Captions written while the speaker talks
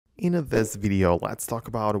In this video, let's talk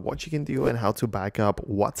about what you can do and how to back up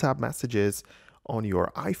WhatsApp messages on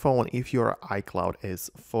your iPhone if your iCloud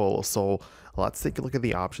is full. So let's take a look at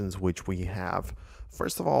the options which we have.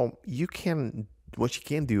 First of all, what you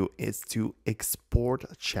can do is to export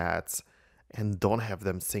chats and don't have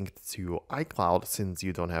them synced to iCloud since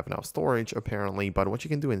you don't have enough storage apparently. But what you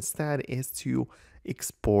can do instead is to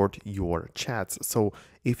export your chats. So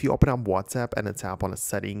if you open up WhatsApp and tap on the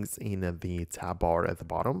settings in the tab bar at the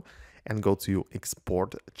bottom and go to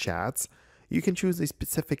export chats, you can choose a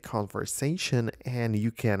specific conversation and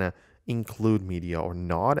you can include media or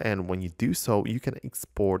not. And when you do so, you can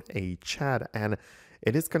export a chat and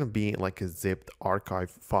it is going to be like a zipped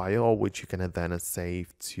archive file, which you can then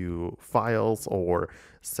save to files or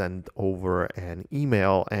send over an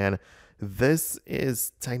email. And this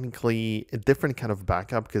is technically a different kind of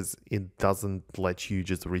backup because it doesn't let you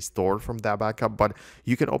just restore from that backup, but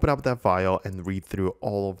you can open up that file and read through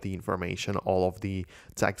all of the information, all of the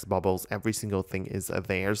text bubbles, every single thing is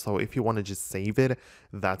there. So if you want to just save it,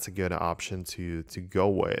 that's a good option to go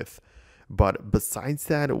with. But besides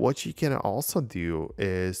that, what you can also do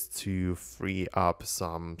is to free up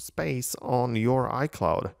some space on your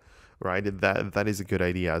iCloud, right? That is a good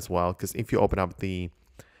idea as well, because if you open up the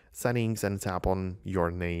settings and tap on your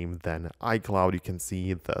name, then iCloud, you can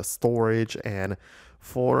see the storage. And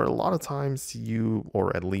for a lot of times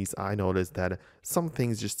or at least I noticed that some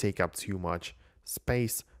things just take up too much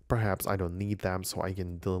space. Perhaps I don't need them, so I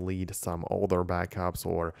can delete some older backups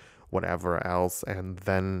or whatever else, and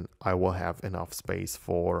then I will have enough space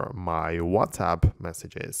for my WhatsApp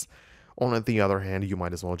messages. On the other hand, you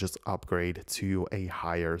might as well just upgrade to a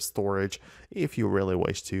higher storage if you really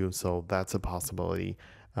wish to, so that's a possibility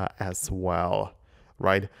as well,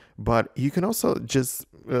 right? But you can also just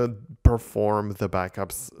perform the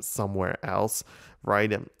backups somewhere else,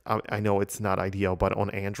 right? I know it's not ideal, but on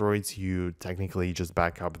Androids, you technically just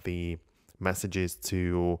back up the messages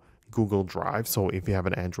to Google Drive. So if you have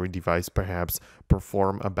an Android device, perhaps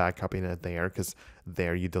perform a backup in it there, because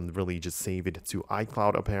there you don't really just save it to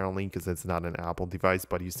iCloud apparently, because it's not an Apple device,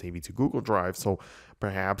 but you save it to Google Drive. So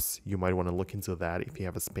perhaps you might want to look into that if you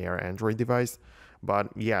have a spare Android device.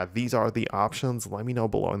 But yeah, these are the options. Let me know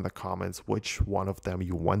below in the comments which one of them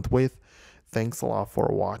you went with. Thanks a lot for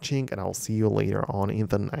watching, and I'll see you later on in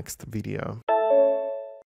the next video.